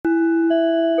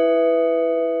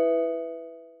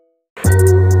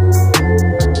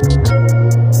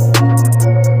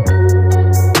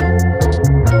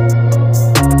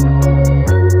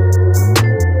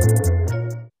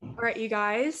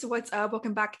what's up?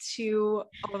 Welcome back to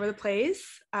All Over the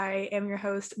Place. I am your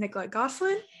host, Nicolette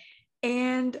Goslin,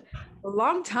 and a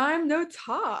long time no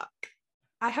talk.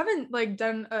 I haven't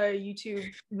done a YouTube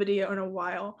video in a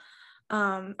while,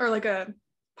 or like a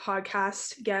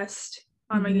podcast guest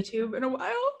on my YouTube in a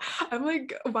while. I'm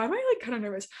like, why am I kind of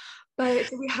nervous? But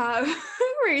we have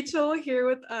Rachael here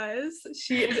with us.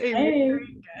 She is a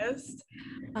recurring guest.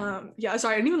 Yeah,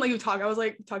 sorry, I didn't even let you talk. I was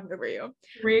talking over you.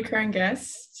 Recurring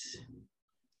guest.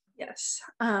 Yes.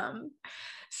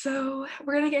 So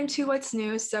we're gonna get into what's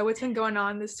new. So what's been going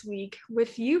on this week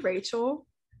with you, Rachael?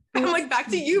 I'm back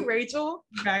to you, Rachael.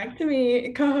 Back to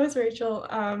me, co-host Rachael.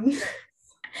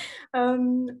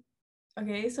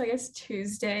 Okay, so I guess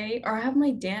Tuesday, or I have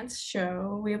my dance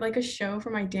show. We have a show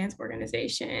for my dance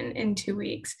organization in 2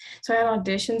 weeks. So I had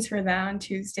auditions for that on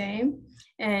Tuesday,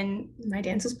 and my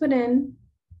dance was put in.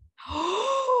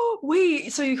 Oh,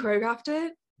 wait, so you choreographed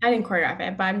it? I didn't choreograph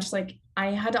it, but I'm just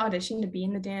I had to audition to be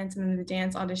in the dance, and then the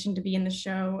dance auditioned to be in the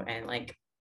show, and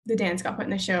the dance got put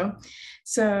in the show.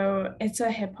 So it's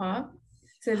a hip hop.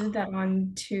 So I did that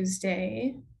on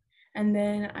Tuesday. And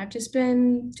then I've just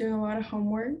been doing a lot of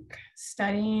homework,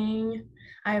 studying.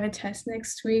 I have a test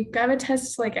next week. I have a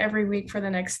test every week for the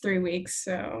next 3 weeks.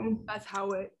 So that's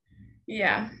how it.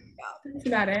 Yeah. That's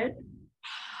about it.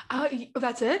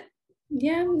 That's it?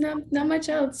 Yeah, not much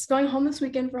else. Going home this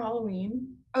weekend for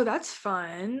Halloween. Oh, that's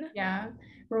fun. Yeah.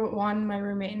 My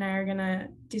roommate and I are gonna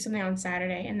do something on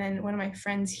Saturday, and then one of my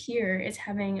friends here is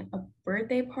having a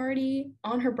birthday party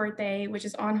on her birthday, which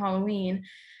is on Halloween,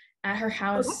 at her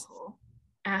house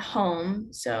at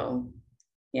home. So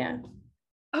yeah.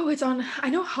 Oh, I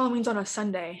know Halloween's on a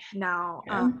Sunday now.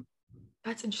 Yeah.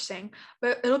 That's interesting,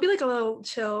 but it'll be a little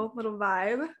chill little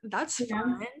vibe. That's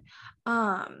fun.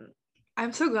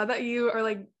 I'm so glad that you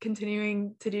are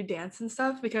continuing to do dance and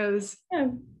stuff, because I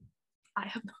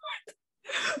have not.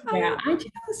 Yeah, I do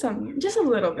some, just a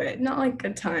little bit, not a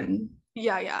ton.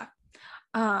 Yeah.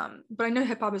 But I know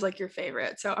hip hop is your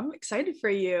favorite, so I'm excited for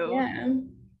you. Yeah.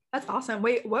 That's awesome.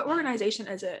 Wait, what organization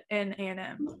is it in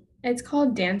A&M? It's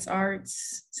called Dance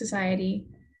Arts Society.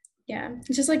 Yeah,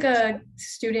 it's just a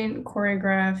student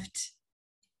choreographed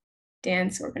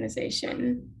dance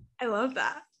organization. I love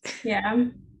that. Yeah.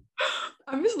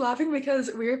 I'm just laughing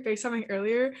because we were FaceTiming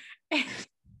earlier,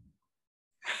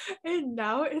 and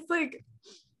now it's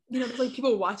there's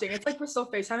people watching. It's we're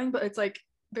still FaceTiming, but it's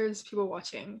there's people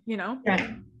watching, Yeah.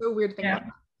 So weird thing,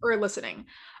 or listening.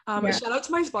 Shout out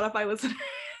to my Spotify listeners.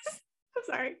 I'm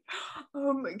sorry.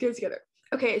 Get it together.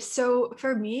 Okay, so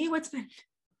for me, what's been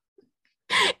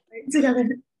together?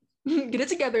 Get it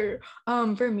together.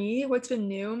 For me, what's been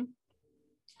new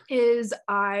is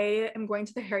I am going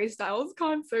to the Harry Styles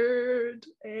concert.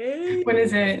 Hey. When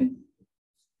is it?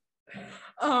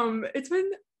 It's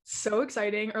been so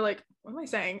exciting, or what am I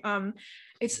saying?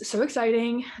 It's so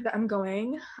exciting that I'm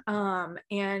going.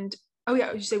 And oh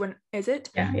yeah, would you say when is it?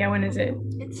 Yeah, when is it?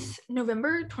 It's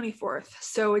November 24th.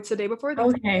 So it's the day before the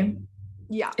Okay.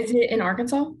 Yeah. Is it in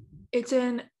Arkansas? It's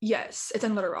in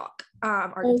Little Rock,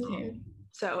 Arkansas. Okay.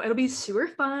 So it'll be super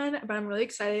fun, but I'm really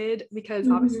excited because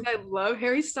obviously I love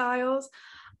Harry Styles.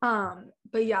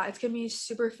 But yeah, it's gonna be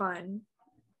super fun.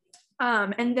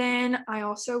 And then I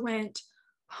also went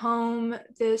home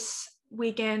this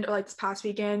weekend, or this past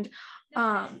weekend,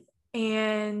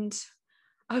 and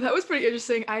that was pretty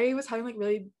interesting. I was having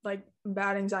really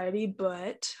bad anxiety,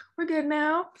 but we're good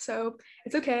now, so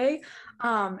it's okay.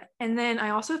 And then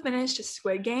I also finished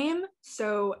Squid Game,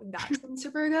 so that's been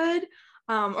super good.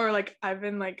 Or I've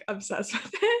been obsessed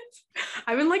with it.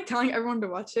 I've been telling everyone to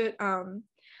watch it,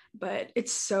 but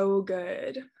it's so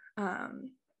good.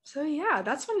 So yeah,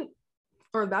 that's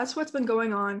what's been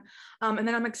going on. And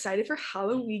then I'm excited for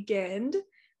Halloween weekend.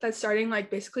 That's starting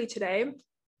basically today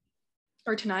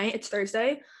or tonight. It's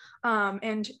Thursday.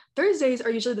 And Thursdays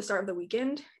are usually the start of the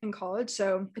weekend in college,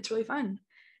 so it's really fun.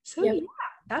 So yeah,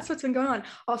 that's what's been going on.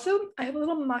 Also, I have a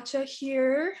little matcha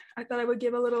here. I thought I would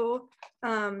give a little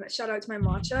shout out to my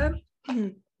matcha.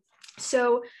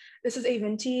 So this is a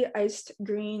venti iced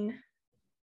green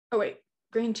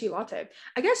tea latte.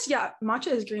 I guess, yeah,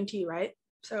 matcha is green tea, right?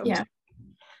 So yeah.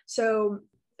 So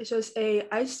it's just a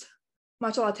iced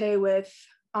matcha latte with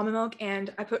almond milk,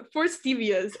 and I put 4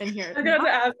 stevias in here.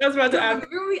 I was about to ask.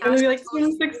 Maybe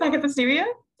 6 packets of stevia?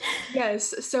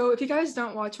 Yes. So if you guys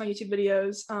don't watch my YouTube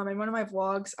videos, in one of my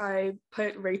vlogs, I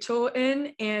put Rachael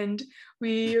in, and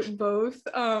we both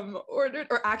ordered,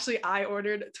 or actually I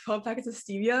ordered 12 packets of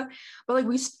stevia, but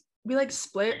we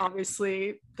split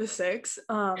obviously the 6.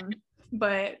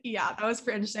 But yeah, that was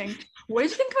pretty interesting. What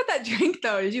did you think about that drink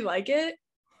though? Did you like it?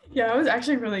 Yeah, it was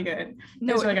actually really good. It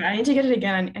No, was really good. I need to get it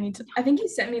again. I think you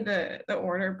sent me the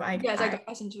order, but yes,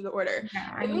 I sent you the order.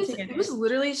 yeah, I need to get It was it.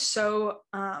 literally so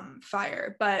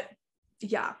fire, but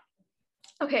yeah.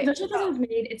 Okay. Especially because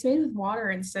it's made with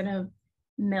water instead of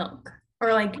milk.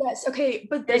 Or like Yes, okay,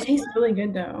 but it this tastes really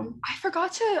good though. I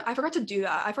forgot to do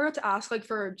that. I forgot to ask like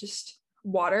for just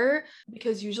water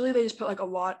because usually they just put like a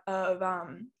lot of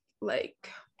like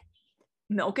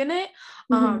milk in it.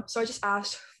 Mhm. So I just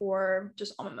asked for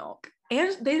just almond milk.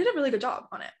 And they did a really good job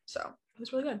on it. So it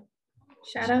was really good.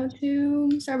 Shout out to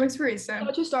Starbucks Shout Barista.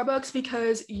 out to Starbucks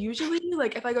because usually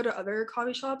like if I go to other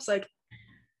coffee shops, like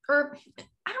or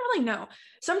I don't really know.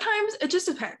 Sometimes it just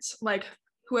depends. Like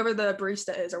whoever the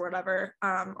barista is or whatever,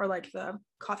 or like the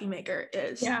coffee maker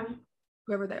is, Yeah.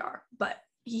 whoever they are. But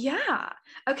yeah.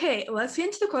 Okay, let's get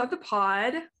into the quote of the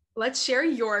pod. Let's share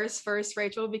yours first,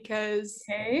 Rachel, because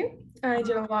Okay. I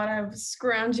did a lot of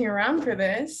scrounging around for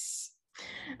this.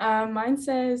 Mine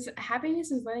says,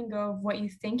 happiness is letting go of what you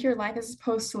think your life is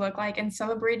supposed to look like and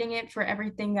celebrating it for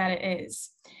everything that it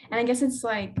is. And I guess it's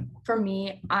like, for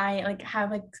me, I like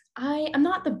have like, I'm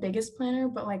not the biggest planner,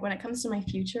 but like when it comes to my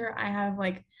future, I have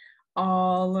like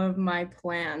all of my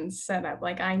plans set up.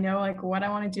 Like I know like what I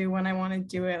want to do, when I want to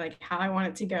do it, like how I want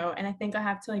it to go. And I think I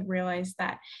have to like realize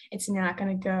that it's not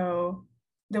going to go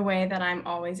the way that I'm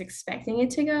always expecting it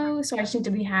to go. So I just need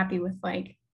to be happy with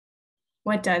like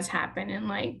what does happen and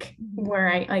like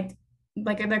where I like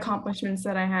the accomplishments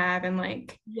that I have and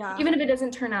like yeah. even if it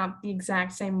doesn't turn out the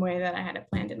exact same way that I had it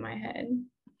planned in my head.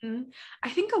 Mm-hmm. I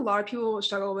think a lot of people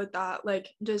struggle with that, like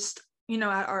just, at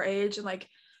our age and like,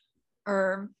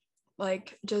 or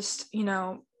like just,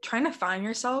 trying to find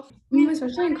yourself.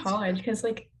 Especially in college, because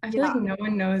like I feel like no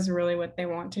one knows really what they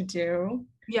want to do.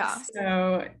 Yeah.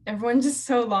 So everyone's just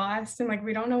so lost and like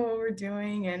we don't know what we're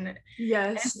doing and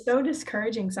Yes. it's so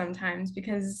discouraging sometimes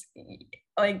because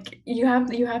like you have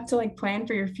to like plan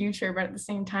for your future, but at the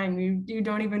same time you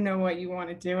don't even know what you want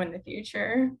to do in the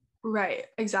future. Right,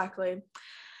 exactly.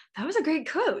 That was a great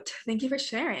quote. Thank you for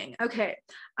sharing. Okay,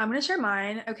 I'm gonna share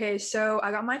mine. Okay, so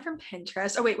I got mine from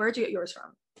Pinterest. Oh wait, where did you get yours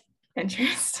from?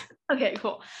 Pinterest. Okay,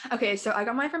 cool. Okay, so I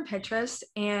got mine from Pinterest,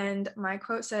 and my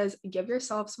quote says, "Give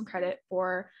yourself some credit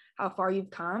for how far you've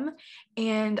come."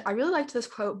 And I really liked this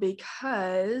quote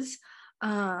because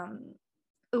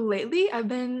lately I've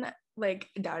been like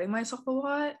doubting myself a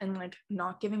lot and like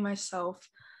not giving myself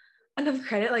enough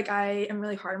credit. Like I am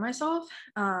really hard on myself.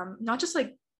 Not just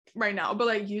like right now, but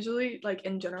like usually like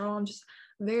in general, I'm just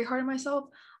very hard on myself.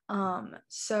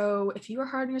 So if you are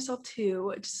hard on yourself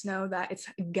too, just know that it's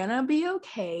gonna be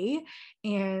okay.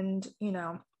 And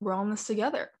we're all in this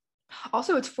together.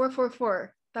 Also, it's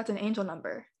 444. That's an angel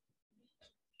number.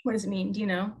 What does it mean? Do you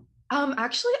know?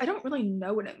 Actually, I don't really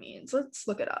know what it means. Let's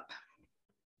look it up.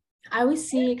 I always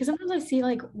see because sometimes I see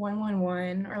like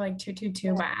 111 or like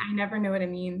 222, but I never know what it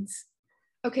means.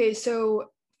 Okay,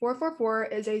 so 444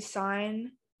 is a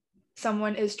sign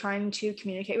someone is trying to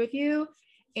communicate with you,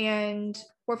 and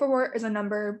 444 is a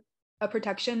number of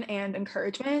protection and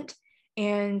encouragement,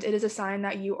 and it is a sign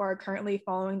that you are currently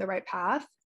following the right path.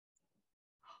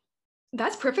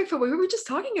 That's perfect for what we were just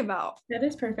talking about. That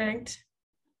is perfect.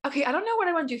 Okay, I don't know what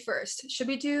I want to do first. Should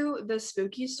we do the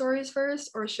spooky stories first,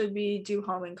 or should we do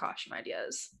Halloween costume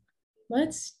ideas?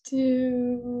 Let's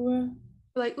do.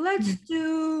 Let's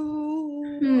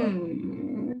do.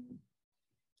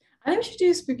 I think we should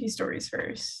do spooky stories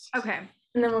first. Okay.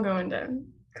 And then we'll go into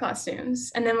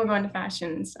costumes. And then we'll go into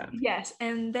fashion and stuff. Yes.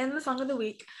 And then the song of the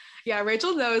week. Yeah,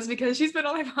 Rachel knows because she's been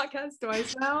on my podcast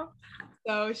twice now.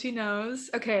 So she knows.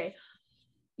 Okay.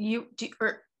 I'm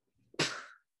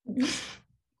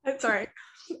sorry.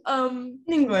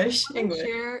 English. Do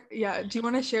you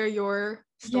want to share your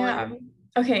story? Yeah.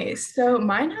 Okay, so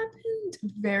mine happened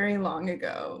very long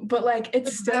ago, but like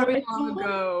it's still very long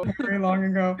ago. Very long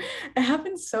ago. It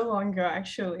happened so long ago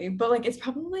actually, but like it's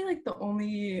probably like the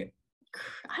only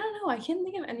I don't know, I can't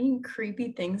think of any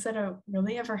creepy things that have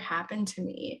really ever happened to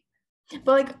me.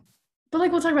 But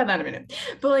like we'll talk about that in a minute.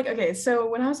 But like okay, so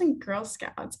when I was in Girl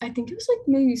Scouts, I think it was like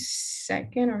maybe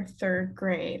second or third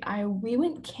grade. We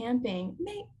went camping.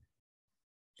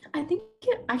 I think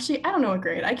actually, I don't know what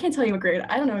grade. I can't tell you what grade.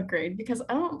 I don't know what grade because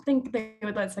I don't think they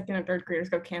would let second and third graders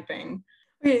go camping.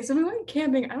 Okay, so we went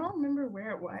camping. I don't remember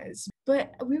where it was,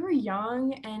 but we were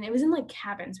young and it was in like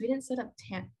cabins. We didn't set up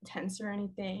tents or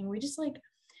anything. We just like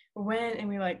went and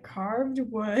we like carved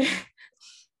wood.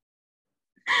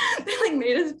 They like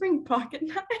made us bring pocket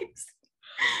knives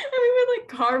and we would like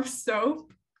carve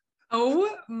soap.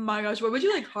 Oh my gosh, what would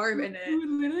you like carve in it? We would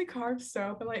literally carve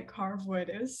soap and like carve wood.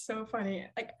 It was so funny.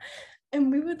 Like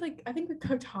and we would like, I think we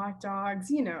cooked hot dogs,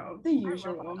 you know, the I love hot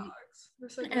usual. dogs. They're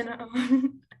so good.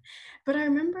 And but I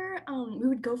remember we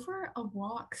would go for a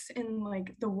walks in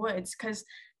like the woods because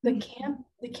the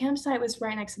campsite was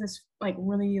right next to this like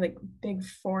really like big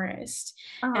forest.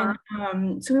 And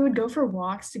Uh-huh. so we would go for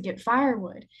walks to get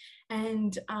firewood.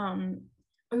 And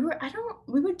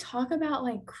we would talk about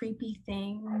like creepy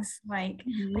things like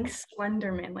Mhm.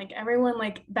 Slenderman. Like everyone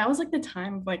like that was like the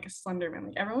time of like Slenderman.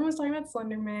 Like everyone was talking about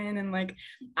Slenderman and like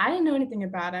I didn't know anything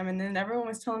about him. And then everyone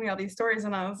was telling me all these stories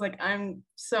and I was like, I'm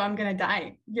gonna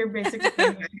die. You're basically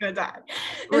saying I'm gonna die.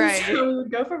 And Right. so we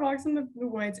would go for walks in the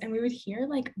woods and we would hear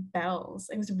like bells.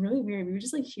 It was really weird. We would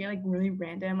just like hear like really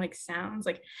random like sounds.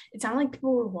 Like it sounded like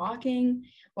people were walking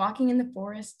in the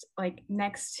forest like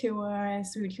next to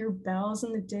us. We would hear bells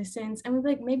in the distance and we'd be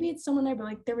like, maybe it's someone there, but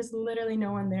like there was literally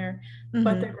no one there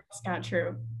but the Mhm. Girl Scout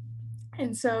troop.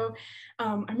 And so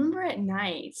I remember at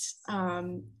night,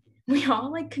 we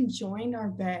all like conjoined our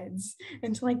beds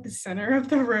into like the center of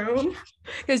the room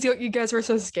Because you guys were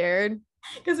so scared.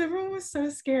 because everyone was so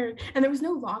scared and there was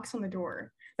no locks on the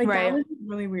door. Like that Right. was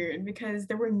really weird because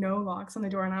there were no locks on the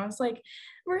door and I was like,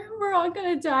 we're all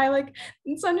gonna die. Like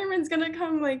Sunderman's gonna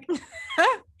come. Like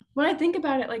when I think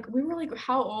about it, like we were like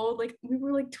how old? Like we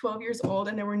were like 12 years old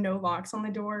and there were no locks on the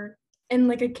door in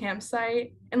like a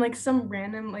campsite in like some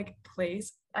random like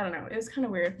place. I don't know. It was kind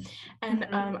of weird. And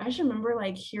Mhm. I just remember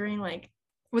like hearing like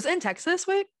Was it in Texas?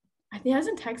 Wait. I think I was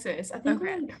in Texas. I think we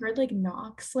Okay. like heard like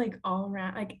knocks like all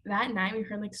around. Like that night we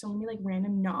heard like so many like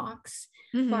random knocks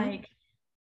Mm-hmm. like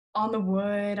on the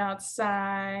wood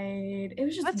outside.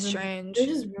 That's It was strange.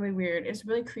 just really weird. It was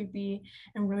really creepy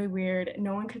and really weird.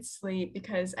 No one could sleep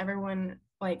because everyone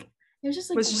like it was just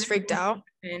like Was just weird freaked things out.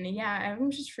 happen. Yeah, everyone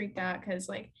was just freaked out because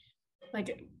like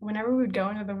whenever we would go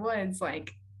into the woods,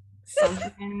 like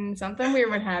something weird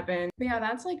would happen. But yeah,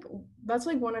 that's like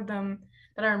one of them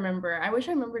that I remember. I wish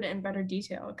I remembered it in better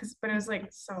detail but it was like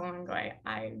so long ago.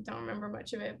 I don't remember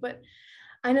much of it. But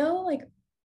I know like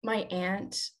my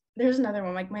aunt, there's another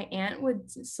one. Like my aunt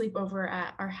would sleep over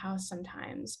at our house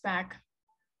sometimes back,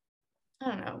 I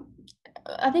don't know.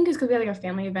 I think it's because we had like a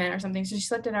family event or something. So she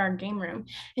slept in our game room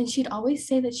and she'd always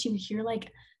say that she would hear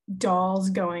like dolls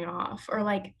going off or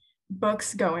like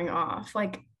books going off.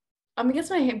 Like I guess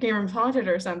my game room's haunted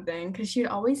or something because she'd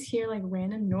always hear like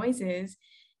random noises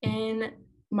in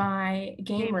my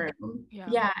game Game. room. Yeah.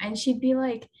 Yeah, and she'd be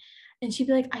like,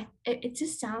 it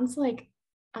just sounds like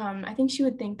I think she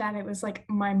would think that it was like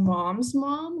my mom's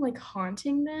mom like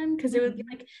haunting them because it would be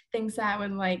Mhm. like things that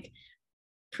would like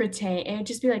pertain it would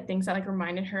just be like things that like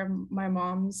reminded her of my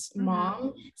mom's Mhm.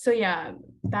 mom. So yeah,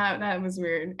 that was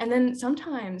weird. And then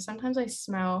sometimes I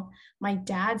smell my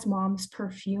dad's mom's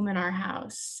perfume in our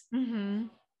house. Mhm.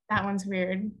 That one's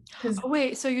weird because Oh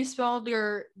wait, so you spelled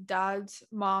your dad's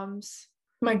mom's.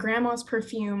 my grandma's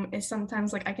perfume is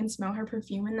sometimes like I can smell her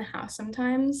perfume in the house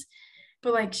sometimes,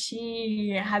 but like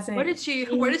she What hasn't did she?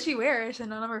 What she did she wear? Is it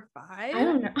number five? I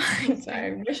don't know. I'm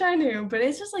sorry. Wish I knew, but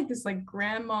it's just like this like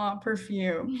grandma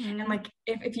perfume. And Mm-hmm. like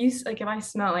if you like if I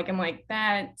smell like I'm like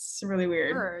that's really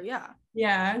weird. Sure. Yeah.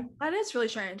 Yeah. That is really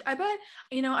strange. I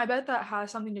bet that has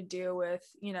something to do with,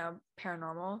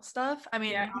 paranormal stuff. I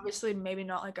mean, Yeah. obviously, maybe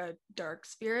not like a dark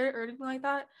spirit or anything like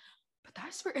that, but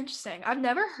that's super interesting. I've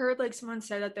never heard like someone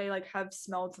say that they like have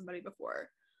smelled somebody before.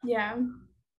 Yeah.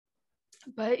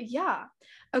 But yeah.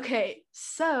 Okay.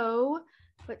 So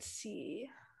let's see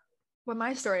what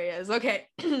my story is. Okay.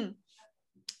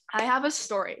 I have a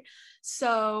story.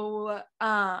 So,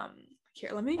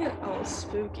 here, let me get a little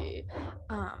spooky.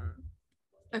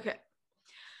 Okay.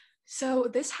 So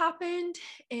this happened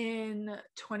in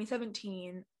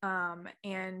 2017,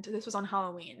 and this was on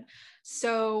Halloween.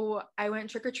 So I went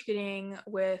trick-or-treating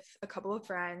with a couple of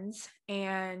friends,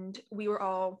 and we were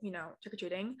all,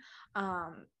 trick-or-treating.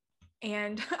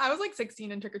 And I was like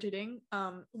 16 and trick-or-treating,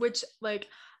 which like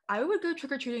I would go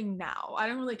trick-or-treating now. I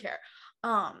don't really care.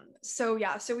 So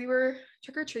yeah, so we were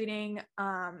trick-or-treating,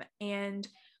 and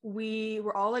we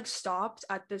were all like stopped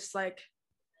at this like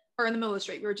or in the middle of the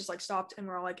street. We were just like stopped and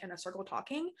we are all like in a circle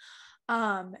talking.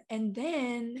 And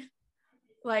then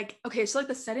like, okay, so like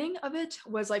the setting of it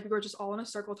was like we were just all in a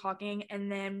circle talking,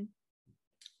 and then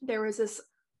there was this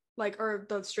like or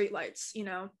the street lights,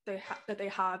 that they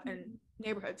have in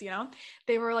neighborhoods,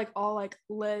 they were like all like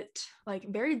lit like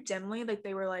very dimly, like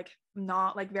they were like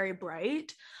not like very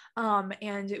bright,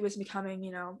 and it was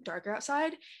becoming darker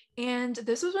outside. And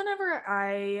this was whenever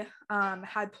I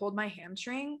had pulled my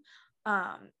hamstring.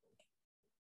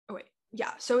 Oh wait,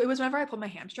 yeah, so it was whenever I pulled my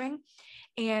hamstring,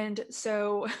 And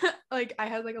so like I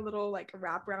had like a little like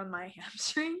wrap around my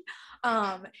hamstring.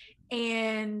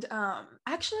 And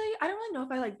actually I don't really know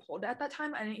if I like pulled it at that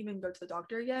time. I didn't even go to the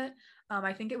doctor yet.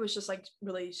 I think it was just like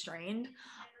really strained.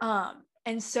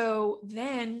 And so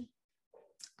then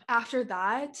after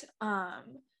that,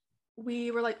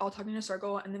 we were like all talking in a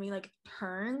circle, and then we like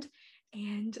turned,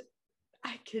 and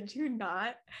I kid you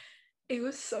not, it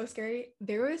was so scary.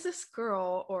 There was this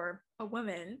girl or a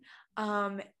woman,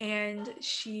 and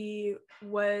she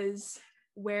was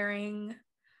wearing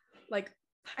like,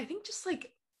 I think just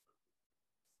like,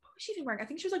 what was she even wearing? I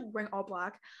think she was like wearing all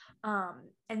black.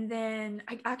 And then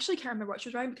I actually can't remember what she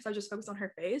was wearing because I just focused on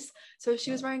her face. So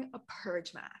she was wearing a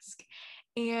purge mask,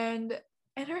 and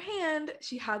in her hand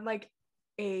she had like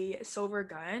a silver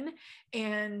gun.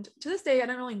 And to this day I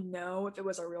don't really know if it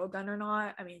was a real gun or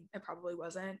not. I mean, it probably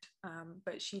wasn't,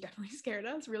 but she definitely scared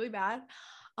us really bad.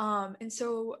 And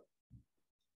so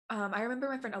I remember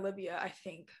my friend Olivia, I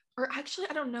think, or actually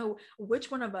I don't know which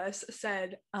one of us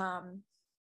said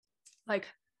like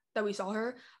that we saw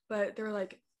her, but they were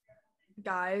like,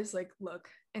 guys, like look.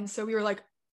 And so we were like,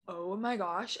 oh my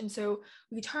gosh. And so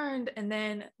we turned, and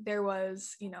then there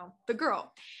was, you know, the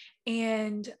girl,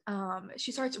 and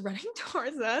she starts running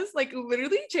towards us, like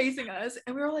literally chasing us,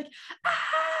 and we were like,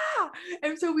 ah.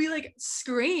 And so we like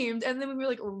screamed, and then we were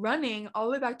like running all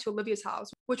the way back to Olivia's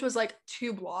house, which was like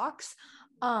 2 blocks.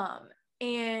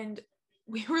 And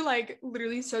we were like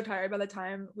literally so tired by the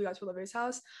time we got to Olivia's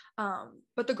house.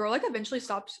 But the girl like eventually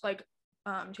stopped like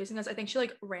chasing us. I think she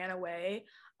like ran away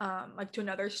like to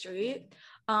another street.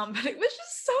 But it was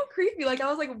just so creepy. Like I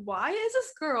was like, why is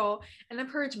this girl in a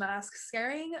purge mask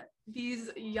scaring these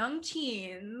young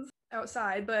teens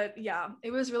outside? But yeah,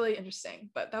 it was really interesting,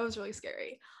 but that was really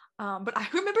scary. But I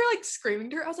remember like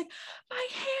screaming to her. I was like, my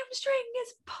hamstring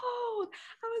is pulled.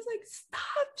 I was like,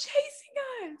 stop chasing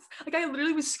us. Like I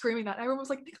literally was screaming that. And everyone was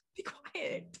like, be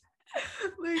quiet.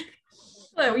 Like,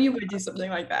 Oh, you would do something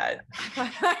like that.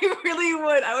 I really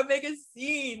would. I would make a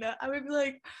scene. I would be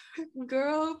like,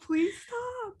 girl, please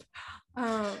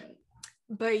stop.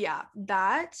 But yeah,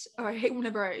 that, or I hate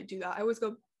whenever I do that. I always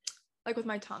go like with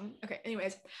my tongue. Okay,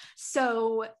 anyways.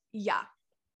 So yeah.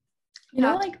 You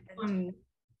know, like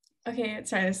okay,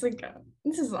 sorry, this like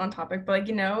this is on topic, but like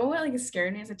you know what like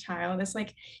scared me as a child? It's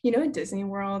like, you know, at Disney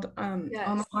World, Yes.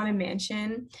 on the Haunted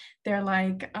Mansion, they're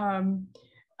like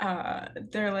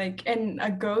and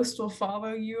a ghost will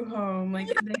follow you home. Like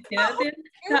they say that thing,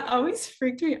 that always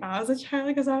freaked me out as a child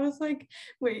because I was like,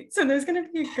 wait, so there's gonna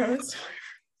be a ghost?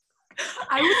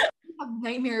 I would have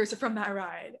nightmares from that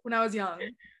ride when I was young.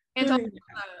 And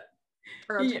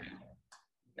yeah.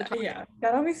 Yeah,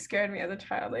 that always scared me as a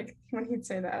child. Like when he'd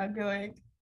say that, I'd be like,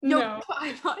 no.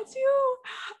 I thought too.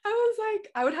 I was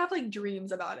like, I would have like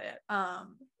dreams about it.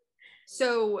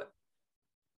 So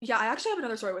yeah, I actually have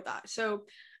another story with that. So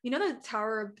you know the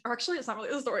Tower, or actually it's not really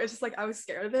a story, it's just like I was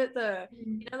scared of it.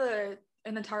 You know the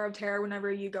in the Tower of Terror,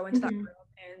 whenever you go into that room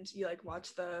and you like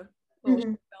watch the little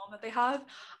film that they have,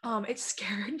 it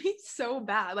scared me so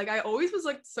bad. Like I always was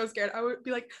like so scared. I would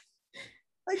be like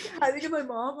hiding in my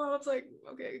mom. I was like,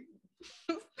 okay.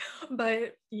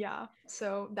 But yeah,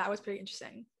 so that was pretty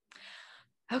interesting.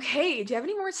 Okay, do you have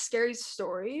any more scary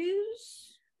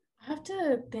stories? I have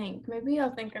to think. Maybe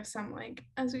I'll think of some like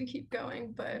as we keep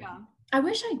going, but Yeah. I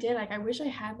wish I did. Like I wish I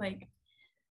had like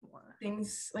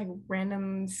things like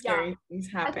random scary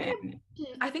things happen.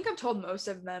 I think I've told most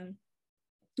of them.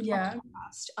 Yeah.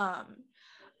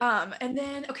 And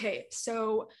then okay,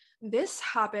 so this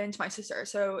happened to my sister.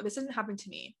 So this didn't happen to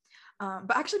me.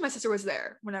 But actually my sister was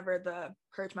there whenever the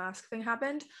purge mask thing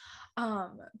happened.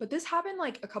 But this happened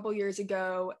like a couple years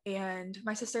ago, and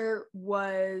my sister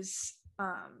was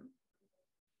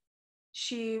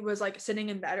she was like sitting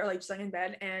in bed, or like sitting in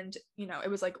bed, and you know, it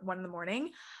was like 1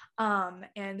 a.m.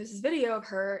 And this is video of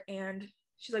her, and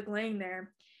she's like laying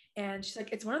there, and she's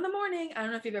like, it's 1 a.m. I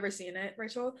don't know if you've ever seen it,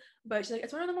 Rachel, but she's like,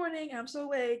 it's 1 a.m. and I'm still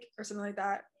awake, or something like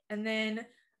that. And then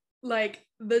like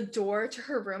the door to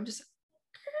her room just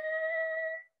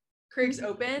creaks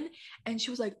open, and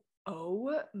she was like,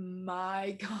 oh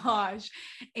my gosh.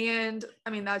 And I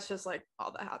mean, that's just like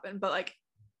all that happened, but like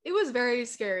it was very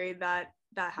scary that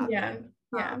happened.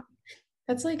 Yeah.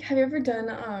 That's like, have you ever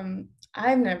done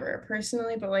I've never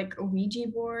personally, but like Ouija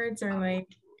boards or like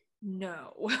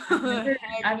no.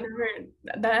 I've never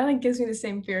that like gives me the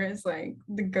same fear as like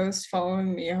the ghost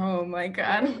following me home. Like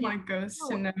I don't want ghosts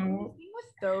to know. The thing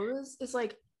with those is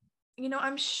like, you know,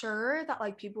 I'm sure that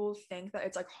like people think that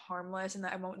it's like harmless and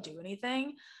that I won't do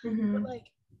anything. But like,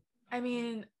 I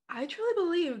mean, I truly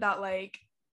believe that like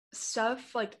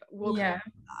stuff like will come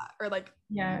from that, or like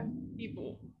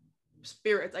people.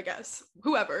 spirits, I guess.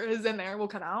 Whoever is in there will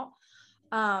come out.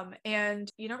 And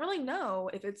you don't really know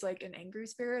if it's like an angry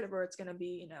spirit or it's gonna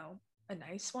be, you know, a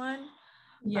nice one.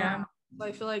 Yeah. So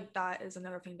I feel like that is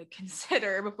another thing to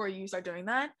consider before you start doing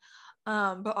that.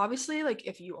 But obviously, like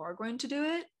if you are going to do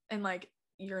it and like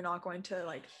you're not going to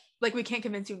like we can't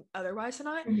convince you otherwise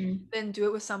tonight, then do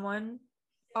it with someone.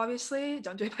 Obviously,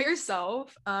 don't do it by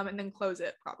yourself, and then close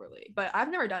it properly. But I've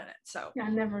never done it, so Yeah,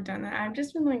 I've never done that. I've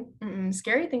just been like,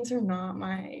 scary things are not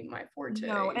my forte.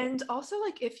 no. And also,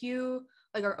 like if you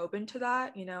like are open to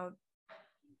that, you know,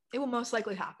 it will most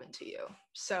likely happen to you.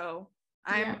 So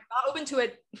I'm Yeah. not open to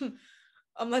it.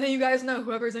 I'm letting you guys know,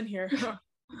 whoever's in here.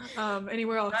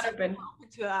 Anywhere else Not open.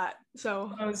 to that.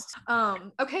 So Closed.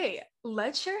 okay,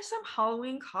 let's share some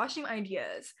Halloween costume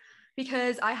ideas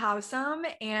because I have some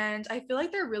and I feel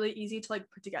like they're really easy to like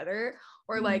put together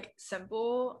or like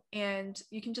simple, and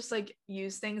you can just like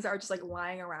use things that are just like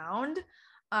lying around.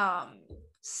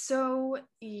 So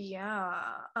yeah.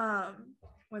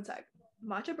 One sec.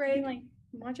 Matcha We can break. like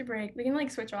watch a break. We can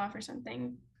like switch off or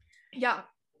something. Yeah.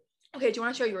 Okay, do you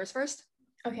want to show yours first?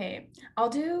 Okay, I'll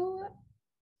do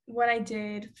what I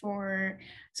did for,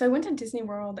 so I went to Disney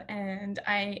World, and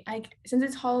I since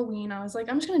it's Halloween, I was like,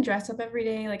 I'm just gonna dress up every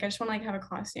day. Like I just want to like have a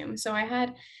costume. So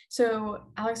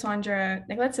Alexandra,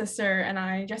 Nicolette's sister, and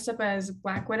I dressed up as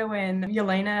Black Widow and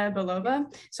Yelena Belova.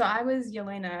 So I was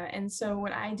Yelena, and so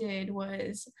what I did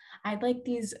was I had like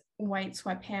these white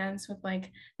sweatpants with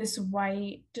like this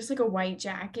white, just like a white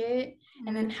jacket,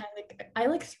 and then had like I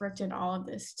like thrifted all of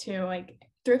this too. Like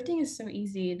thrifting is so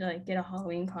easy to like get a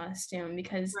Halloween costume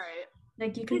because Right.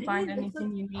 like you can find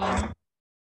anything you need.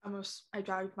 Almost I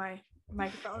dragged my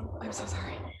microphone. I'm so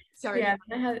sorry. Sorry. Yeah,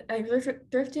 I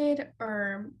thrifted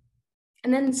or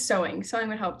and then sewing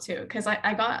would help too because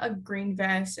I got a green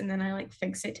vest and then I like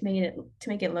fixed it to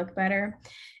make it look better.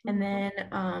 And then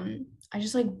I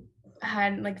just like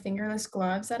had like fingerless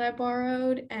gloves that I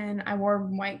borrowed, and I wore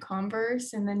white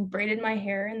Converse and then braided my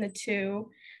hair in the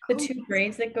two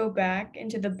braids that go back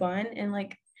into the bun, and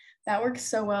like that works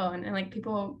so well, and like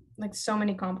people like so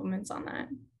many compliments on that.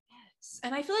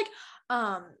 And I feel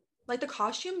like the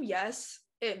costume, yes,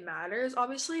 it matters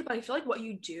obviously, but I feel like what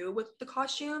you do with the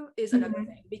costume is another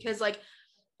thing because like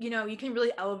you know, you can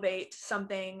really elevate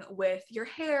something with your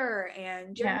hair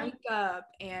and your Yeah. makeup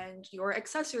and your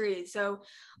accessories. So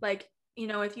like, you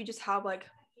know, if you just have like,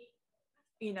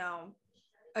 you know,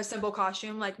 a simple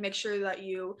costume, like make sure that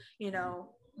you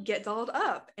know, get dolled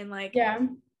up and like Yeah.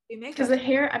 do Because makeup. the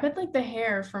hair, I bet like the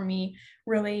hair for me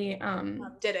really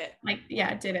Did it. like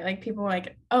yeah, it did it. Like people were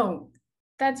like, oh,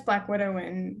 that's Black Widow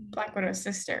and Black Widow's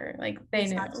sister. Like they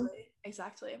knew.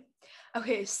 Exactly.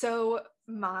 Okay, so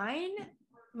my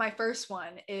first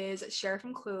one is Cher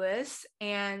from Clueless,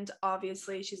 and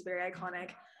obviously she's very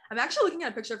iconic. I'm actually looking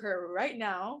at a picture of her right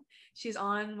now. She's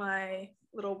on my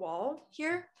little wall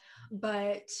here,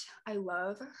 but I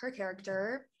love her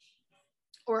character.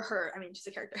 Or her, I mean, she's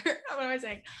a character. What am I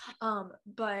saying?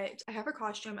 But I have her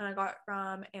costume and I got it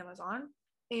from Amazon,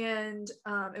 and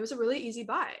it was a really easy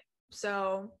buy.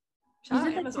 So You shout out did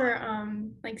like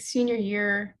Amazon. for like senior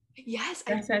year Yes,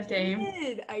 I dress that day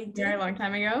did. I a very did. long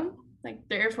time ago, like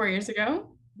 3 or 4 years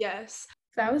ago. Yes.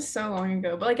 That was so long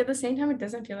ago, but like at the same time, it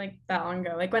doesn't feel like that long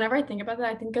ago. Like whenever I think about that,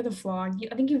 I think of the vlog.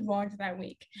 I think you vlogged that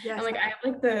week, and Yes. like I have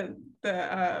like the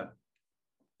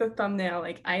thumbnail.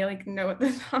 Like I like know what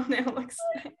the thumbnail looks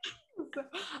like.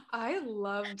 I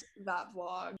loved that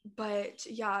vlog. But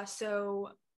yeah,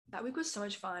 so that week was so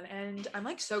much fun. And I'm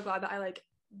like so glad that I like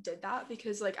did that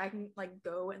because like I can like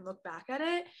go and look back at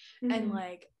it and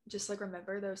like just like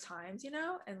remember those times, you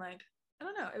know? And like I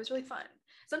don't know, it was really fun.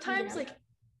 Sometimes Yeah.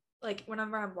 like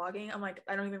whenever I'm vlogging, I'm like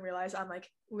I don't even realize I'm like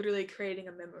literally creating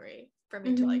a memory for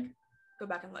me to like go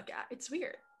back and look at. It's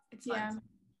weird. It's fun. Yeah.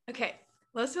 Okay,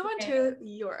 let's move on Okay. to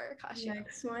your costume.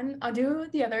 Next one. I'll do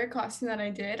the other costume that I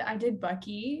did. I did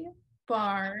Bucky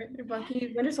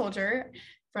Winter Soldier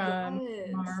from Yes.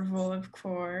 Marvel, of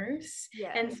course.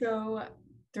 And Yes. so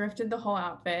thrifted the whole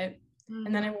outfit.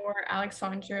 And then I wore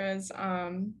Alexandra's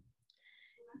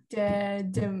de,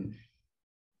 de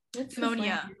what's his name?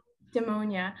 Demonia.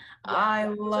 Demonia. Yeah, I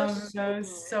those are love so those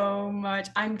good. so much.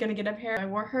 I'm gonna get a pair. I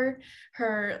wore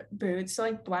her boots, so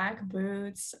like black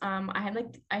boots. I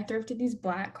thrifted these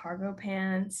black cargo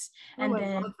pants, Oh, and I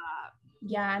then love that.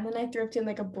 yeah, and then I thrifted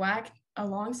like a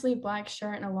long sleeve black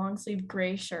shirt and a long sleeve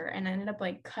gray shirt, and I ended up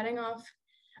like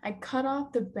I cut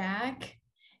off the back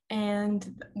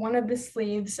and one of the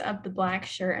sleeves of the black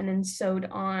shirt and then sewed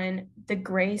on the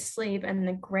gray sleeve and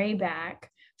the gray back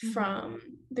from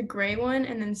the gray one,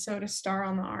 and then sewed a star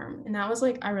on the arm, and that was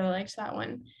like, I really liked that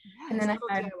one. And Yes, then a I little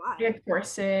had DIY. a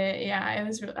corset. Yeah, it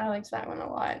was I liked that one a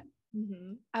lot.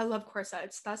 I love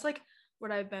corsets. That's like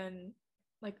what I've been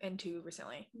like into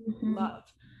recently. Mm-hmm. Love.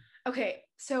 Okay,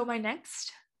 so my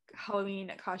next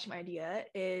Halloween costume idea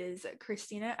is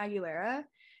Christina Aguilera.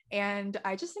 And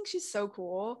I just think she's so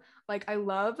cool. Like, I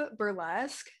love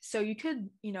burlesque. So you could,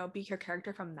 be your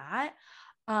character from that.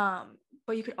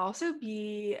 But you could also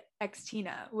be ex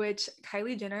Tina, which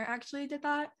Kylie Jenner actually did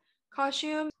that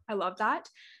costume. I love that.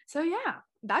 So yeah,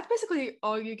 that's basically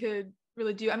all you could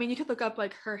really do. I mean, you could look up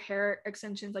like her hair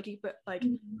extensions, like you put like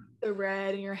the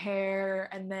red in your hair,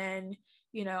 and then,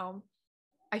 you know,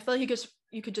 I feel like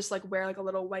you could just like wear like a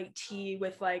little white tee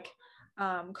with like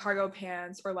cargo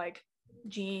pants or like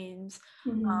jeans.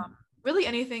 Mm-hmm. Really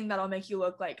anything that'll make you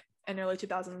look like an early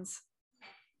 2000s.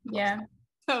 Yeah.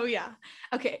 Oh yeah.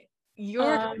 Okay.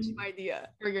 Your idea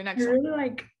or your I next one. really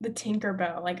like the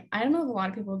Tinkerbell. Like, I don't know if a lot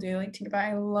of people do like Tinkerbell.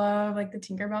 I love like the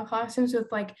Tinkerbell costumes with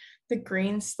like the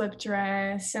green slip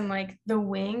dress and like the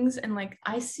wings. And like,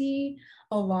 I see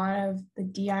a lot of the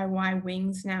DIY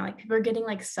wings now. Like, people are getting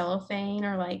like cellophane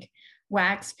or like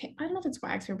I don't know if it's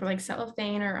wax paper, but like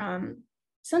cellophane or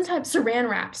some type saran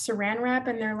wrap,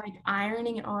 and they're like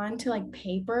ironing it on to like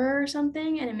paper or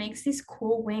something, and it makes these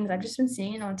cool wings. I've just been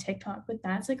seeing it on TikTok, but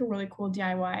that's like a really cool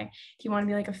DIY if you want to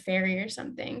be like a fairy or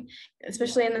something,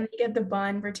 especially. And then you get the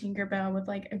bun for Tinkerbell with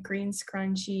like a green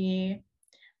scrunchie,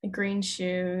 the green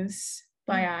shoes.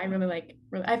 But yeah, I really like,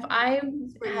 if I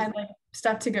had like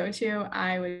stuff to go to,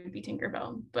 I would be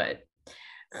Tinkerbell, but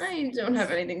I don't have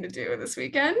anything to do this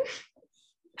weekend.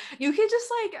 You could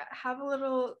just like have a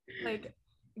little like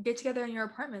get together in your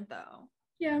apartment though.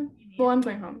 Yeah. Well, I'm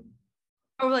going home.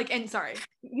 Oh, like, and sorry,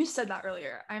 you said that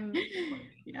earlier.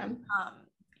 Yeah.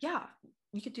 Yeah,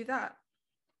 you could do that.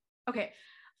 Okay,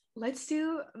 let's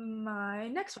do my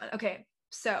next one. Okay,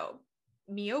 so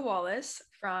Mia Wallace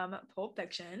from Pulp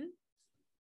Fiction.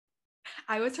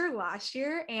 I was her last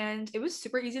year and it was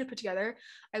super easy to put together.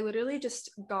 I literally just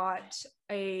got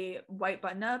a white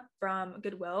button up from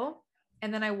Goodwill,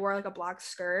 and then I wore like a black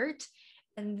skirt,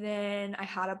 and then I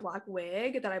had a black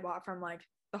wig that I bought from like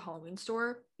the Halloween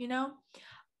store.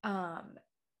 Um,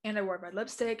 and I wore red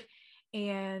lipstick,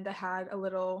 and I had a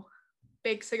little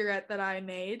fake cigarette that I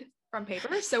made from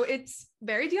paper. So it's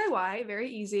very DIY, very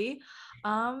easy.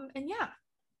 And yeah,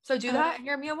 so do that, and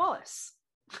you're Mia Wallace.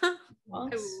 I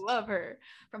love her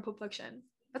from Pulp Fiction.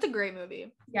 That's a great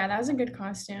movie. Yeah, that was a good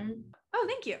costume. Oh,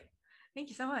 thank you. Thank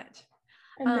you so much.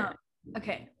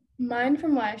 Okay. Mine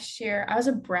from last year, I was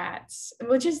a Bratz,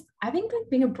 which is, I think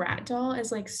like being a Brat doll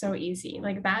is like so easy.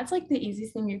 Like, that's like the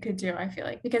easiest thing you could do, I feel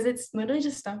like, because it's literally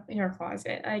just stuff in your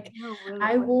closet. Like, Really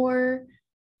I wore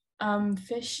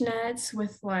fishnets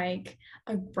with like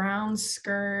a brown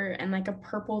skirt and like a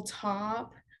purple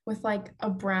top with like a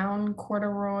brown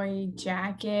corduroy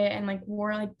jacket, and like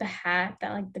wore like the hat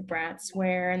that like the Brats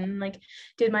wear, and then like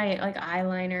did my like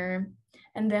eyeliner,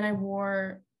 and then I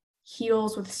wore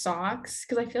heels with socks,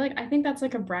 because I think that's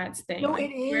like a Bratz thing. No, like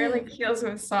it is. wear like heels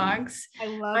with socks.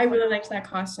 I really liked that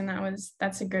costume.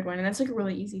 That's a good one, and that's like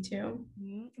really easy too.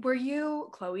 Were you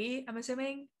Chloe, I'm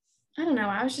assuming? I don't know.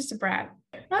 I was just a brat.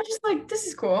 I was just like, this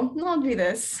is cool. I'll do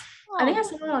this. I think I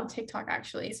saw it on TikTok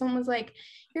actually. Someone was like,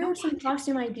 here are some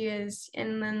costume ideas.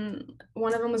 And then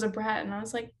one of them was a brat. And I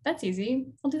was like, that's easy.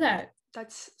 I'll do that.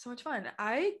 That's so much fun.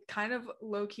 I kind of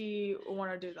low-key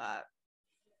want to do that.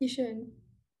 You should.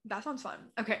 That sounds fun.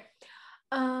 Okay.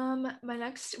 My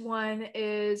next one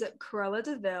is Cruella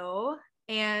de Vil.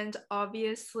 And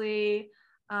obviously,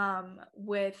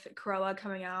 with Cruella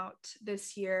coming out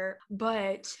this year.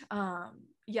 But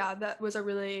yeah, that was a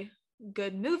really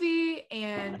good movie.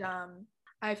 And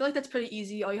I feel like that's pretty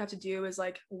easy. All you have to do is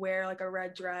like wear like a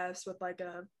red dress with like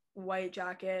a white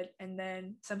jacket and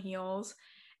then some heels.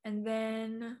 And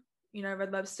then,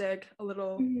 red lipstick, a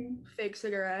little fake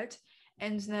cigarette,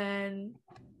 and then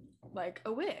like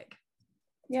a wig.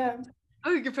 Yeah.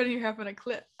 Oh, you're putting your hair up in a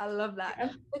clip. I love that. Yeah.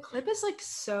 The clip is like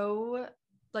so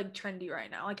like trendy right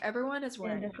now. Like everyone is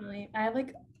wearing. Yeah, definitely. I have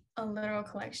like a literal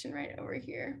collection right over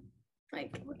here.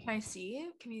 Like, can I see?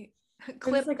 Can you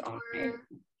clip like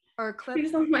or clip?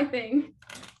 It's on my thing.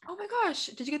 Oh my gosh!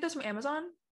 Did you get this from Amazon?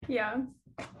 Yeah.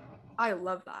 I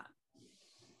love that.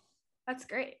 That's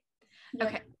great. Yep.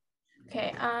 Okay.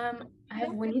 Okay. I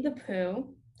have Winnie the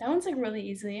Pooh. That one's like really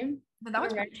easy. That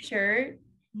one's a red shirt,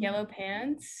 yellow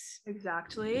pants.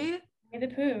 Exactly. Winnie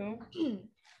the Pooh.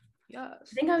 Yes.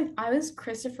 I think I was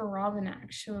Christopher Robin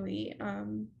actually.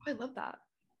 I love that.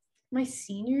 My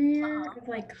senior year of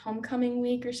like homecoming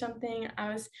week or something.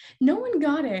 No one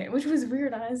got it, which was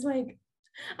weird. I was like,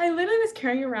 I literally was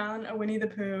carrying around a Winnie the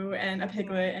Pooh and a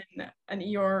Piglet and an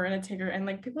Eeyore and a Tigger, and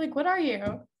like people were like, what are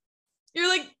you? You're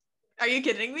like, are you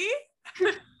kidding me?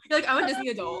 You're like, I'm a Disney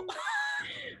adult.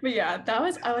 But yeah,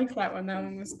 I liked that one. That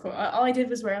one was cool. All I did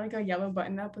was wear like a yellow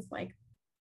button up with like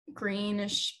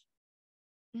greenish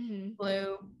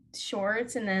blue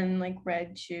shorts and then like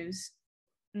red shoes.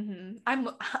 I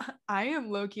am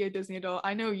low-key a Disney adult.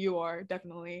 I know you are,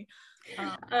 definitely.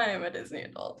 I am a Disney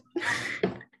adult.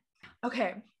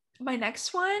 Okay, my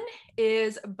next one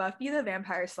is Buffy the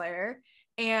Vampire Slayer.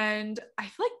 And I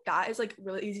feel like that is like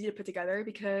really easy to put together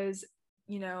because,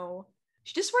 you know,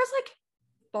 she just wears like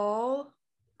ball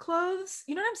clothes.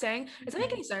 You know what I'm saying? It doesn't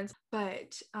make any sense.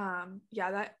 But yeah,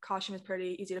 that costume is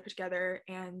pretty easy to put together.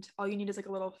 And all you need is like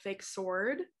a little fake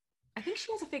sword. I think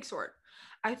she has a fake sword.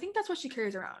 I think that's what she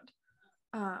carries around.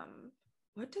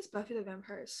 What does Buffy the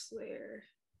Vampire Slayer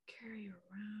carry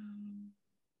around?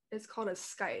 It's called a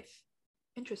scythe.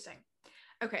 Interesting.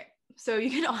 Okay, so you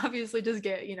can obviously just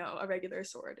get, you know, a regular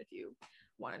sword if you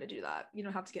wanted to do that. You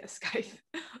don't have to get a scythe.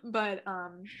 But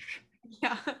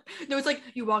yeah. No, it's like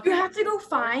you walk You in. have to go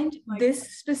find like,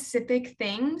 this specific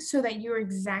thing so that you're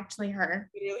exactly her.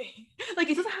 really. Like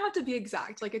it doesn't have to be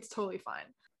exact. Like it's totally fine.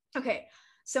 Okay,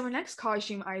 so my next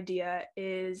costume idea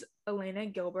is Elena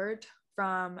Gilbert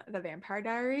from the Vampire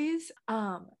Diaries.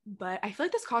 But I feel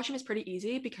like this costume is pretty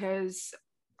easy because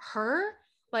her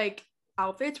like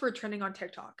outfits were trending on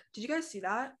TikTok. Did you guys see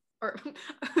that? Or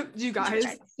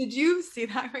did you see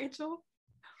that, Rachel?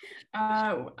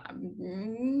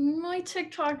 My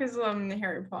TikTok is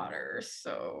Harry Potter,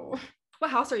 so What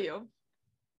house are you?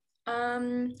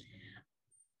 um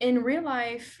in real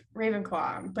life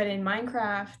Ravenclaw, but in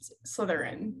Minecraft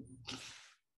Slytherin.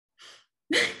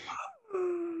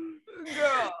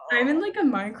 Girl. I'm in like a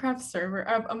Minecraft server,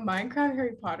 a Minecraft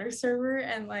Harry Potter server,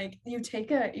 and like you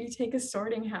take a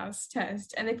sorting house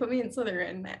test, and they put me in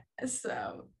Slytherin.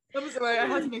 So I'm sorry, I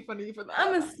had to make fun of you for that.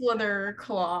 I'm a Slither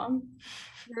Claw.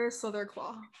 You're a Slither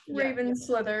Claw. Raven Yeah.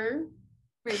 Slither.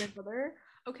 Raven Slither.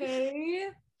 Okay.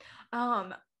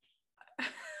 Um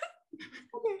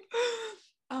okay.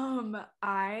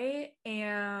 I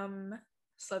am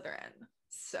Slytherin.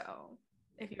 So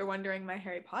if you're wondering my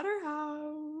Harry Potter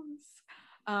house,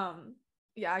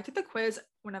 yeah, I took the quiz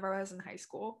whenever I was in high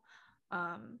school.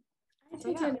 I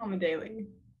So take yeah. it on the daily.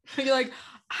 You're like,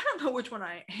 I don't know which one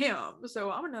I am,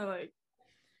 so I'm gonna like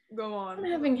go on.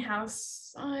 I'm having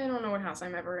house. I don't know what house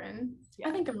I'm ever in. Yeah.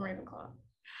 I think I'm Ravenclaw.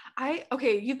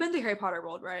 Okay, you've been to Harry Potter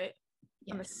World, right?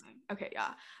 Yes. I'm assuming. Okay,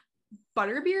 yeah.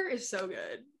 Butterbeer is so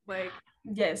good. Like,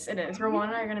 yes, it is. Rowan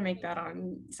and I are gonna make that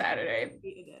on Saturday.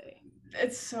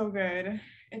 It's so good.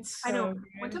 It's so I know. good.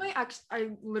 One time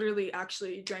I literally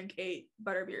actually drank 8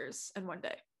 butterbeers in one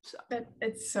day. So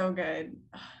it's so good.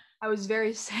 I was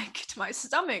very sick to my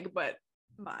stomach, but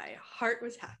my heart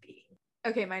was happy.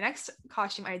 Okay, my next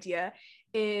costume idea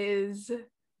is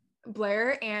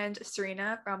Blair and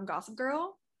Serena from Gossip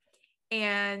Girl.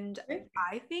 And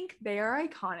I think they are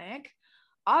iconic.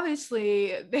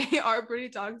 Obviously, they are pretty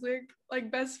toxic,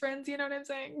 like best friends, you know what I'm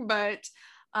saying? But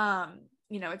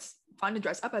you know, it's fun to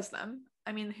dress up as them.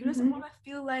 I mean, who doesn't want to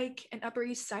feel like an Upper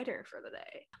East Sider for the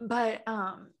day? But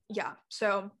yeah,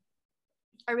 so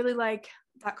I really like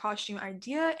that costume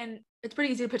idea and it's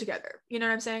pretty easy to put together. You know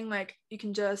what I'm saying? Like you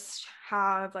can just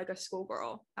have like a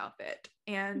schoolgirl outfit.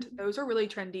 And those are really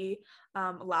trendy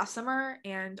last summer.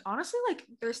 And honestly, like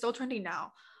they're still trendy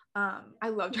now. I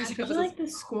love dressing up as like the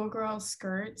schoolgirl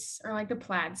skirts or like the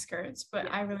plaid skirts,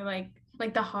 but I really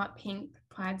like the hot pink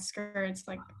plaid skirts.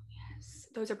 Like yes,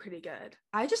 those are pretty good.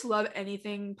 I just love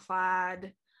anything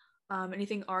plaid,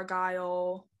 anything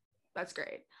argyle. That's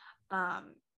great.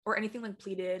 Or anything like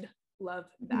pleated. Love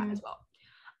that as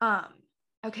well.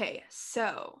 Okay,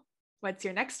 so what's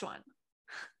your next one?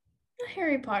 A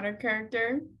Harry Potter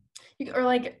character. Or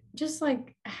like just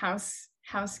like a house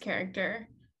character.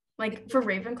 Like for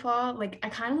Ravenclaw, like I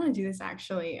kind of want to do this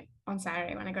actually on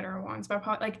Saturday when I go to Rowan's, but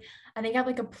probably like I think I have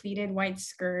like a pleated white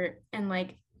skirt and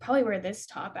like probably wear this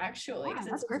top actually because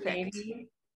that's it's perfect. navy.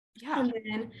 Yeah. And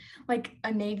then like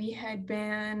a navy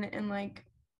headband and like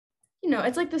you know,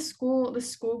 it's like the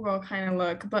schoolgirl kind of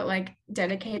look, but like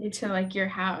dedicated to like your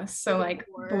house. So like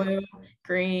blue,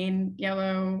 green,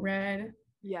 yellow, red.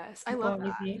 Yes, I love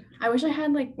that. I wish I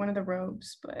had like one of the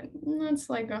robes, but that's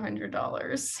like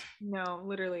 $100. No,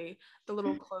 literally the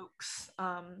little cloaks.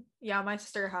 Yeah, my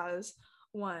sister has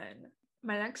one.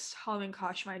 My next Halloween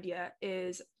costume idea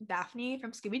is Daphne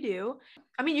from Scooby-Doo.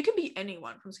 I mean, you can be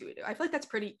anyone from Scooby-Doo. I feel like that's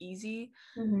pretty easy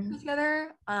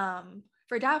together.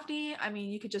 For Daphne, I mean,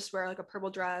 you could just wear like a purple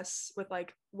dress with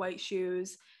like white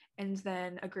shoes and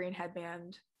then a green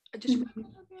headband. Just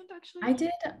headband, I actually? I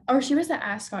did, or she was the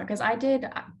ascot because I did.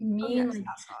 Oh Me and yes, like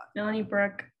ascot. Melanie,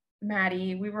 Brooke,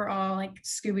 Maddie, we were all like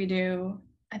Scooby Doo.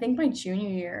 I think my junior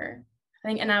year. I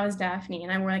think, and I was Daphne,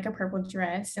 and I wore like a purple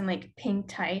dress and like pink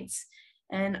tights,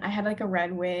 and I had like a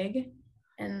red wig,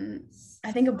 and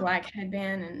I think a black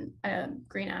headband and a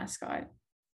green ascot.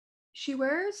 She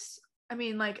wears, I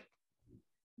mean, like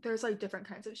there's like different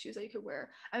kinds of shoes that you could wear.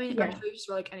 I mean, I'm Yeah, sure you just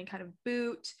wear like any kind of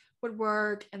boot would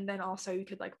work, and then also you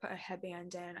could like put a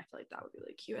headband in. I feel like that would be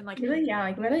really cute. And like, really, yeah,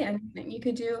 like really anything you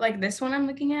could do. Like this one I'm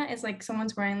looking at is like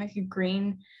someone's wearing like a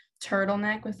green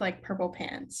turtleneck with like purple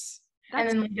pants. And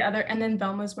that's then like the other, and then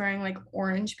Velma's wearing like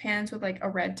orange pants with like a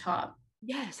red top.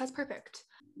 yes, that's perfect.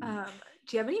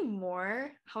 Do you have any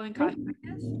more Halloween I think, costume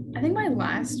ideas? I think my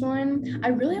last one, I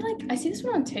really like, I see this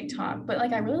one on TikTok, but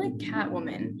like I really like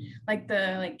Catwoman, like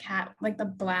the like cat, like the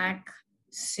black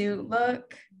suit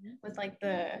look with like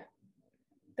the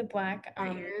black,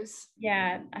 My ears.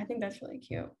 yeah, I think that's really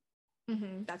cute.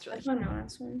 That's really That's cute. my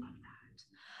last one.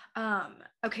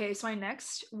 Okay, so my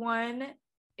next one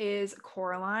is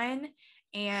Coraline,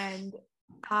 and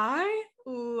I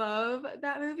love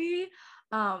that movie.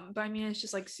 But I mean, it's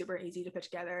just like super easy to put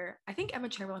together. I think Emma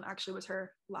Chamberlain actually was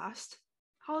her last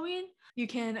Halloween. You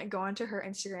can go onto her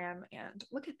Instagram and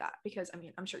look at that because I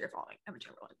mean, I'm sure you're following Emma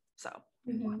Chamberlain. So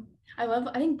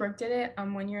I think Brooke did it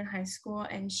one year in high school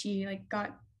and she like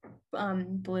got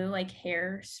blue like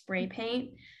hair spray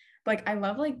paint. Like I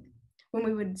love like when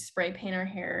we would spray paint our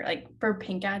hair, like for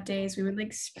pink out days, we would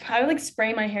like I would like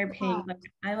spray my hair pink. Like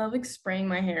I love like spraying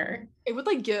my hair. it would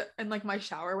like get in like my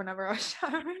shower whenever I was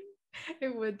showering.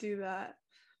 It would do that.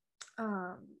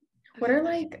 What Okay. are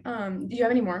like do you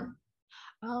have any more?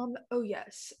 Oh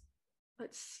yes.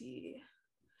 Let's see.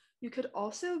 You could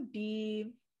also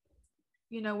be,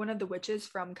 one of the witches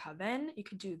from Coven. You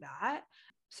could do that.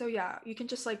 So yeah, you can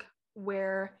just like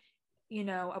wear,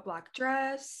 a black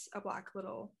dress, a black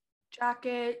little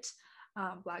jacket,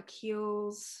 black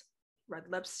heels, red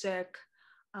lipstick,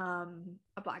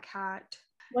 a black hat.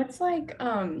 What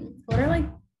are like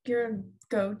your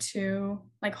go-to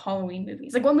like Halloween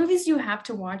movies? Like what movies do you have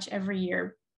to watch every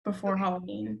year before Okay.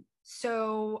 Halloween?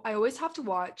 So I always have to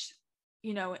watch,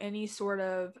 any sort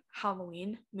of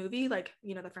Halloween movie, like,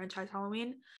 the franchise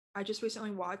Halloween. I just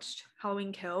recently watched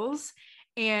Halloween Kills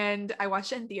and I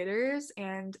watched it in theaters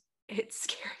and it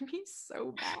scared me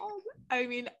so bad. I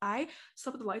mean, I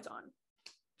slept with the lights on.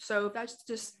 So if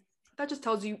that just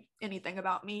tells you anything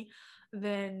about me,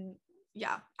 then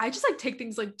yeah, I just like take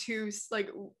things like too like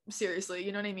seriously,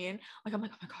 you know what I mean? Like I'm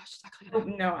like, oh my gosh, it's actually Oh,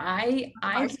 gonna no, I happen.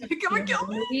 can't It's see gonna a kill horror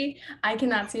movie. I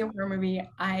cannot see a horror movie.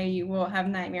 I will have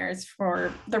nightmares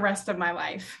for the rest of my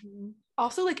life. me.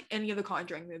 Also, like any of the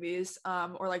Conjuring movies,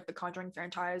 or like the Conjuring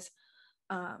franchise,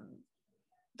 um,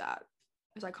 that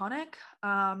is iconic.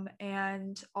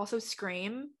 And also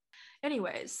Scream.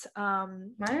 Anyways,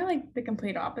 Mine are like the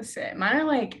complete opposite. Mine are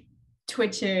like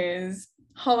Twitches,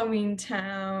 Halloween I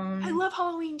Town. love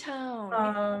Halloween Town.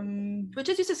 Um, Which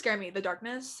just used to scare me. The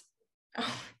darkness.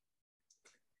 That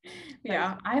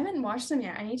yeah, I haven't watched them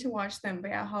yet. I need to watch them.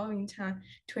 But yeah, Halloween Town,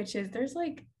 Twitches. There's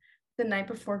like the night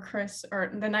before Chris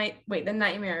or the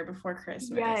nightmare before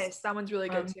Christmas. yes, that one's really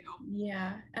good too.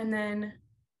 Yeah, and then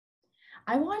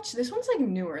I watched this one's like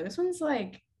newer. This one's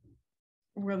like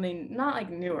really not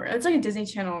like newer. It's like a Disney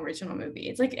Channel original movie.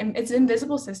 It's like it's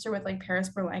Invisible Sister with like Paris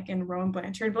Burlek and Rowan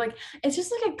Blanchard, but like it's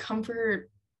just like a comfort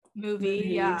Movie, movie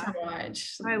yeah. to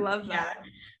watch. I love Yeah. that.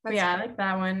 But That's yeah, I like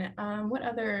that one. What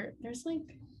other there's like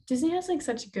Disney has like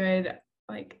such good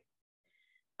like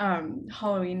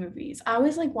Halloween movies. I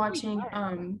always like pretty watching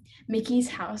fun. Mickey's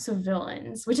House of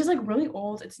Villains, which is like really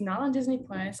old. It's not on Disney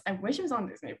Plus. I wish it was on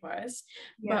Disney Plus,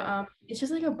 but Yeah. it's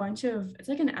just like it's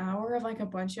like an hour of like a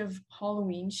bunch of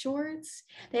Halloween shorts.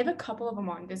 They have a couple of them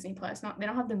on Disney Plus. Not they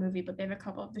don't have the movie, but they have a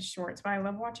couple of the shorts. But I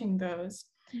love watching those.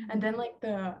 And Mhm. then like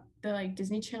the like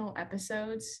Disney Channel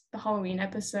episodes, the Halloween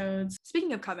episodes.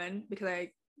 Speaking of Coven, because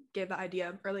I gave the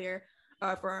idea earlier,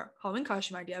 for our Halloween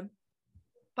costume idea,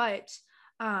 but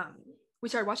um, we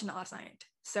started watching that last night.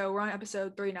 So we're on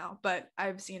episode 3 now, but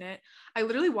I've seen it. I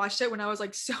literally watched it when I was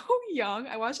like so young.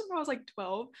 I watched it when I was like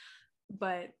 12,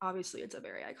 but obviously it's a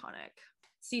very iconic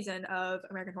season of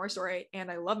American Horror Story, and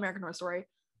I love American Horror Story.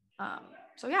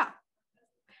 So yeah.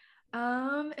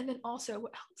 And then also,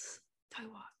 what else did I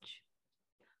watch?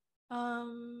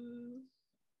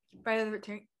 Friday the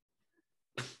 13th.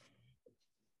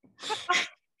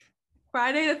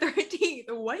 Friday the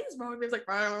 13th. What is wrong with me? It's like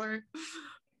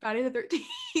Friday the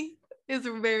 13th is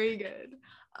very good.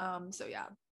 So yeah,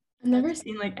 I've never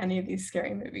seen like any of these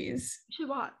scary movies. you should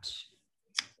watch.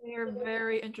 They're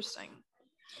very interesting.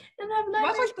 And have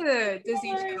Watch nightmares. like the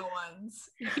Disney Channel ones.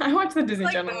 I watch the You Disney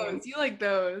like Channel those. ones. You like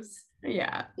those.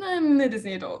 Yeah, I'm the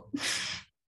Disney adult.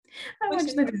 I Which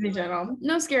watch the Disney Channel.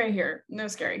 No scary here. No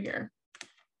scary here.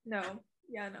 no.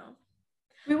 Yeah, no.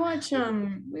 We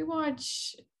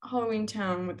watch Halloween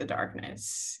Town with the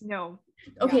Darkness. No.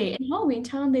 Okay, in Halloween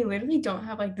Town, they literally don't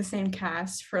have like the same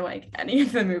cast for like any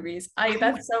of the movies.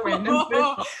 That's so random.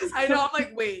 I know. I'm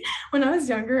like, wait. When I was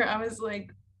younger, I was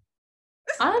like,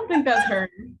 I don't think that's her.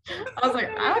 I was like,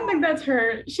 I don't think that's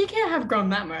her. She can't have grown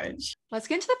that much. Let's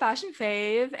get into the fashion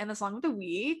fave and the song of the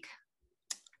week.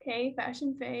 Okay,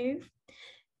 fashion fave.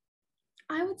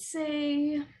 I would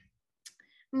say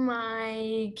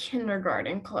my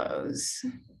kindergarten clothes.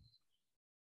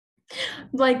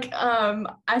 Like,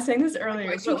 I sang this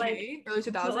earlier, Like but Y2K, early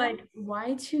 2000. but like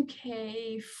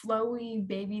Y2K flowy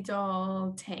baby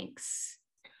doll tanks.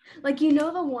 Like, you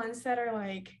know, the ones that are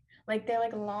like they're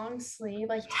like long sleeve,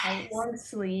 like tight long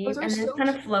sleeve, and then it's kind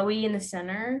of flowy in the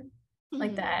center,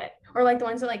 like that. Or like the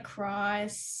ones that like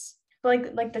cross,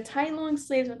 but like the tight long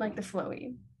sleeves with like the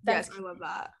flowy. Yes, I love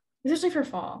that. Especially for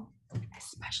fall.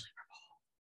 Especially for fall.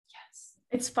 Yes.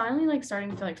 It's finally like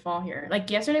starting to feel like fall here. Like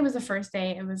yesterday was the first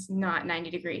day it was not 90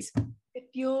 degrees. It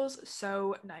feels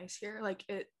so nice here. Like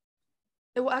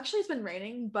well, actually it's been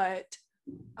raining, but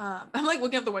I'm like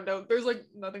looking out the window. There's like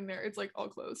nothing there. It's like all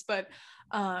closed. But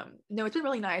no, it's been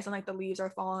really nice, and like the leaves are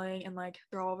falling and like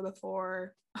they're all over the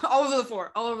floor. All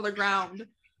over the ground.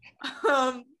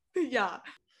 Yeah.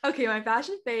 Okay, my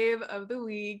fashion fave of the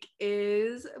week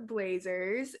is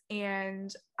blazers,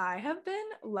 and I have been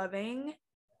loving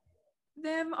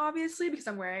them obviously because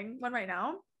I'm wearing one right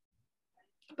now.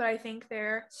 But I think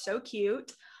they're so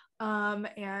cute.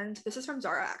 And this is from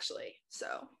Zara actually.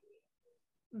 So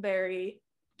very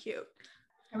cute.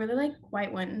 I really like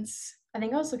white ones. I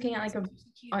think I was looking at like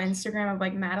on Instagram of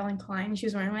like Madeline Klein. She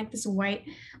was wearing like this white,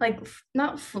 like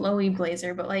not flowy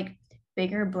blazer, but like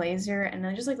bigger blazer, and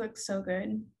it just like looks so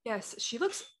good. Yes, she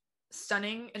looks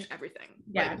stunning in everything.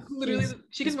 Yeah, like, literally,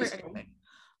 she can wear anything.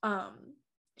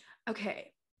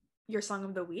 Okay, your song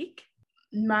of the week.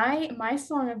 My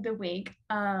song of the week.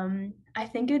 I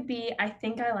think it'd be "I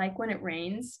Think I Like When It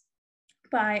Rains"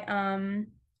 by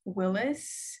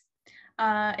Willis.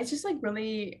 It's just like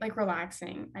really like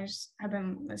relaxing. It's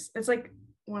like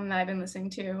one that I've been listening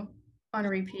to on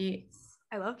repeat.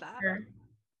 I love that.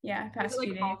 Yeah, past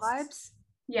few days. Fall vibes?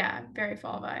 Yeah, very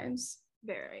fall vibes.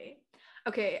 Very.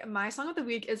 Okay, my song of the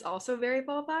week is also very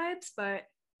fall vibes, but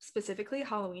specifically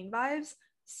Halloween vibes.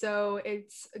 So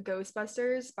it's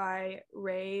Ghostbusters by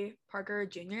Ray Parker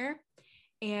Jr.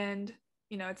 And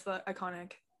you know, it's the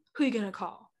iconic "Who you gonna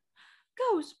call?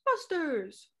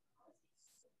 Ghostbusters."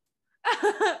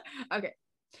 Okay.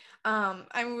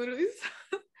 I'm literally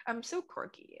I'm so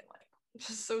quirky and like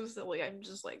just so silly. I'm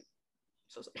just like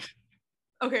so silly.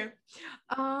 Okay.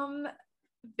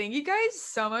 Thank you guys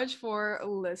so much for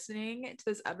listening to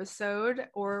this episode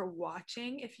or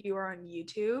watching if you are on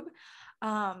YouTube.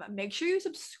 Make sure you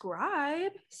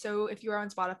subscribe. So if you are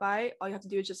on Spotify, all you have to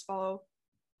do is just follow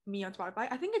me on Spotify.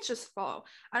 I think it's just follow.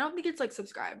 I don't think it's like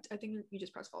subscribed. I think you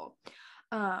just press follow.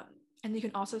 And you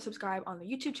can also subscribe on the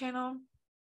YouTube channel.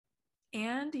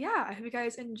 And yeah, I hope you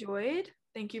guys enjoyed.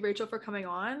 Thank you, Rachel, for coming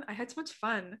on. I had so much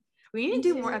fun. We need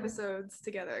to do more episodes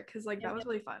together because like that was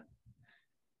really fun.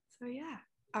 So yeah.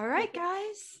 All right,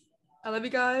 guys. I love you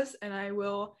guys, and I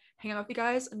will hang out with you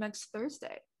guys next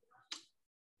Thursday.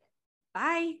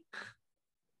 Bye.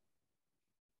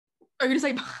 Are you gonna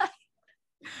say bye?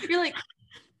 You're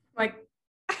like,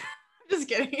 just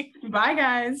kidding. Bye,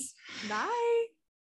 guys. Bye.